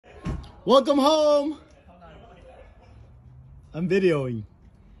Welcome home! I'm videoing.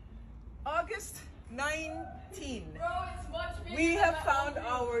 August 19. We have found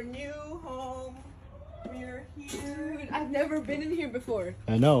our new home. We're here. Dude, I've never been in here before.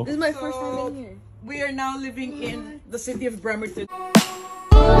 I know. This is my first time in here. We are now living in the city of Bremerton.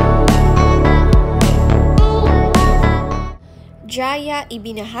 Jaya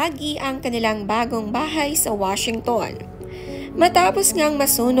ibinahagi ang kanilang bagong bahay sa Washington. Matapos ngang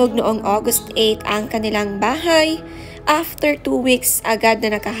masunog noong August 8 ang kanilang bahay, after 2 weeks agad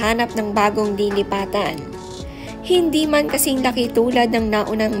na nakahanap ng bagong lilipatan. Hindi man kasing laki tulad ng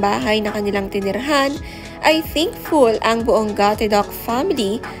naunang bahay na kanilang tinirhan, ay thankful ang buong Gotidoc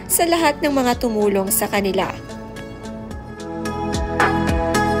family sa lahat ng mga tumulong sa kanila.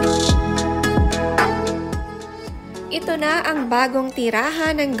 Ito na ang bagong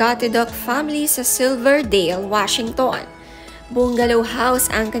tirahan ng Gotidoc family sa Silverdale, Washington. Bungalow house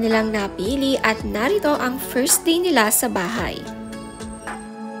ang kanilang napili at narito ang first day nila sa bahay.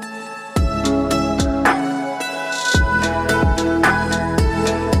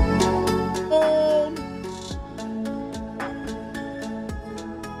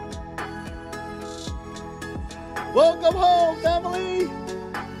 Welcome home, family!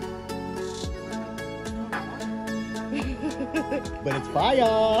 But it's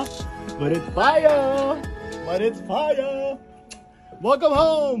fire! But it's fire! But it's fire! Welcome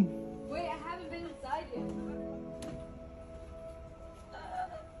home! Wait, I haven't been inside yet.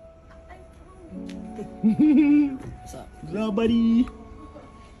 What's up? What's up, buddy?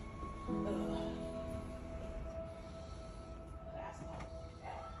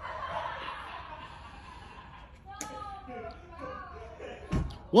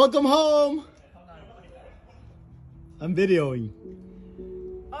 Welcome home! I'm videoing.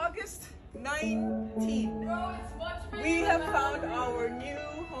 August 19. We have found our new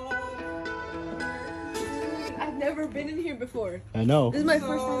home. Dude, I've never been in here before. I know. This is my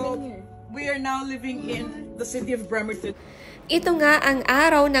first time in here. We are now living in the city of Bremerton. Ito nga ang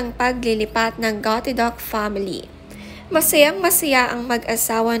araw ng paglilipat ng Gotidoc family. Masayang-masaya ang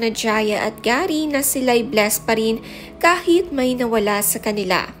mag-asawa na Jaya at Gary na sila'y blessed pa rin kahit may nawala sa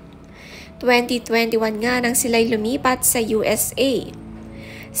kanila. 2021 nga nang sila'y lumipat sa USA.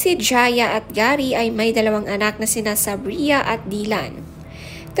 Si Jaya at Gary ay may 2 anak na sina Sabria at Dylan.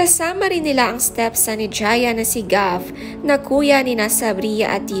 Kasama rin nila ang stepson ni Jaya na si Gav na kuya ni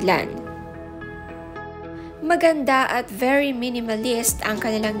Sabria at Dylan. Maganda at very minimalist ang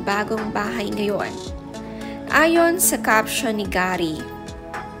kanilang bagong bahay ngayon. Ayon sa caption ni Gary,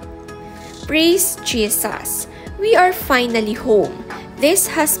 "Praise Jesus! We are finally home.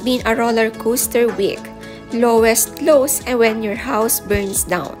 This has been a roller coaster week. Lowest lows and when your house burns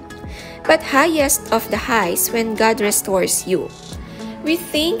down, but highest of the highs when God restores you. We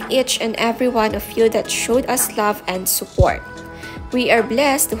thank each and every one of you that showed us love and support. We are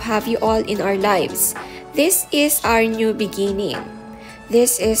blessed to have you all in our lives. This is our new beginning.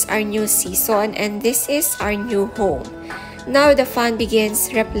 This is our new season and this is our new home. Now the fun begins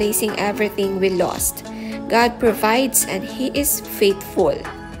replacing everything we lost. God provides and He is faithful."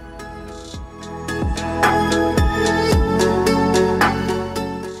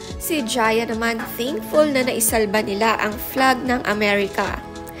 Si Jaya naman thankful na naisalba nila ang flag ng Amerika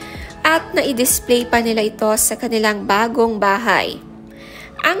at nai-display pa nila ito sa kanilang bagong bahay.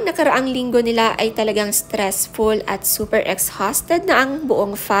 Ang nakaraang linggo nila ay talagang stressful at super exhausted na ang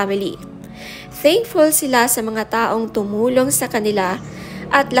buong family. Thankful sila sa mga taong tumulong sa kanila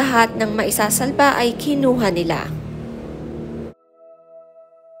at lahat ng maisasalba ay kinuha nila.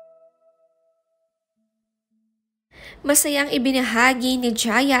 Masayang ibinahagi ni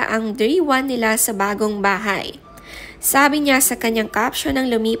Jaya ang day 1 nila sa bagong bahay. Sabi niya sa kanyang caption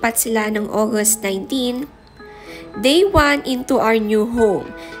nang lumipat sila noong August 19, "Day 1 into our new home.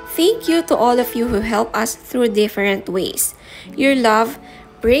 Thank you to all of you who help us through different ways. Your love,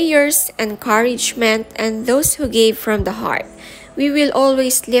 prayers, encouragement, and those who gave from the heart. We will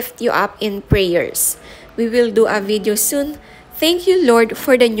always lift you up in prayers. We will do a video soon. Thank you, Lord,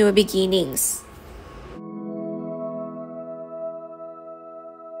 for the new beginnings."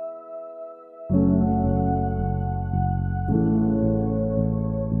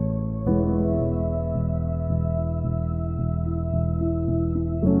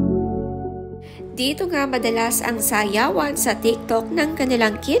 Dito nga madalas ang sayawan sa TikTok ng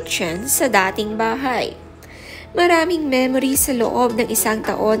kanilang kitchen sa dating bahay. Maraming memory sa loob ng 1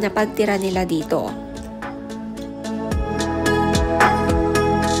 taon na pagtira nila dito.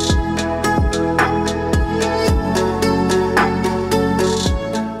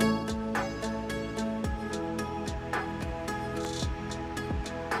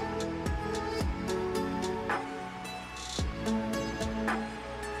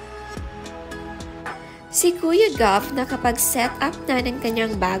 Si Kuya Gov nakapag-set up na ng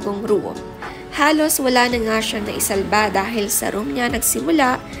kanyang bagong room. Halos wala na nga siyang naisalba dahil sa room niya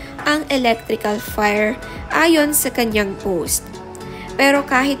nagsimula ang electrical fire ayon sa kanyang post. Pero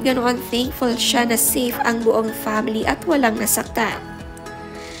kahit ganoon, thankful siya na safe ang buong family at walang nasaktan.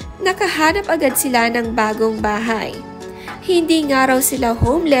 Nakahanap agad sila ng bagong bahay. Hindi nga raw sila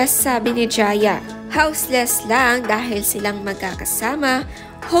homeless, sabi ni Jaya. Houseless lang dahil silang magkakasama,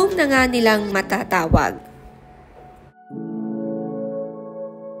 home na nga nilang matatawag.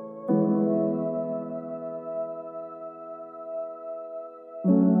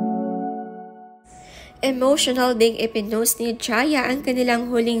 Emotional ding ipinost ni Jaya ang kanilang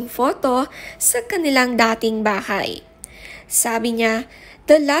huling photo sa kanilang dating bahay. Sabi niya,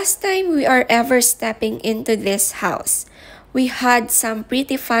 "The last time we are ever stepping into this house, we had some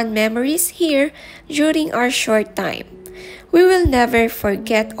pretty fun memories here during our short time. We will never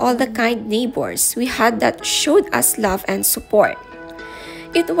forget all the kind neighbors we had that showed us love and support.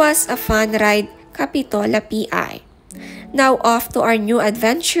 It was a fun ride, Kapitola PI. Now off to our new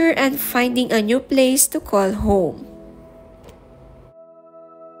adventure and finding a new place to call home."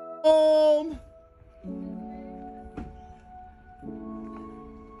 Home!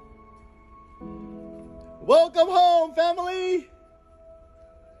 Welcome home, family!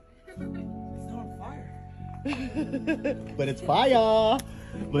 It's on fire. But it's fire!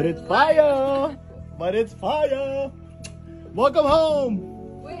 But it's fire! But it's fire! Welcome home!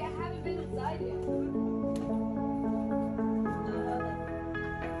 Wait, I haven't been inside yet.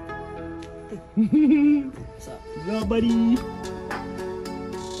 What's up, buddy?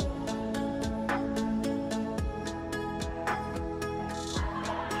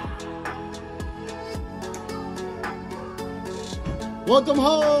 Welcome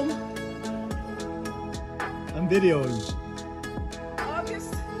home! I'm videoing.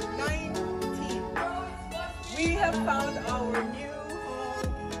 August 19th. We have found our new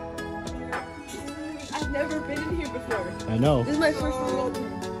home. I've never been in here before. I know. This is my first remote.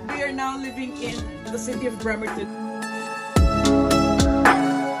 We are now living in the city of Bremerton.